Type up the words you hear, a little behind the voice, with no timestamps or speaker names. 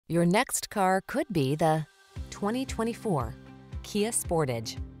Your next car could be the 2024 Kia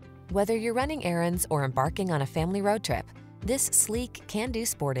Sportage. Whether you're running errands or embarking on a family road trip, this sleek, can-do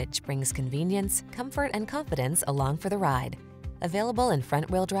Sportage brings convenience, comfort, and confidence along for the ride. Available in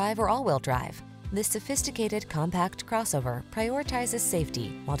front-wheel drive or all-wheel drive, this sophisticated compact crossover prioritizes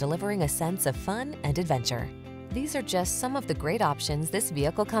safety while delivering a sense of fun and adventure. These are just some of the great options this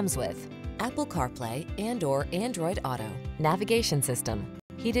vehicle comes with: Apple CarPlay and/or Android Auto, navigation system,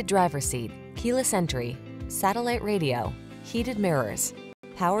 heated driver's seat, keyless entry, satellite radio, heated mirrors,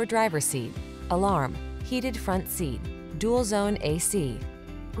 power driver's seat, alarm, heated front seat, dual zone AC.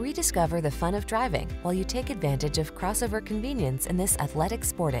 Rediscover the fun of driving while you take advantage of crossover convenience in this athletic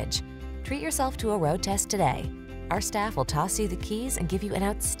Sportage. Treat yourself to a road test today. Our staff will toss you the keys and give you an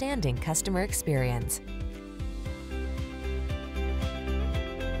outstanding customer experience.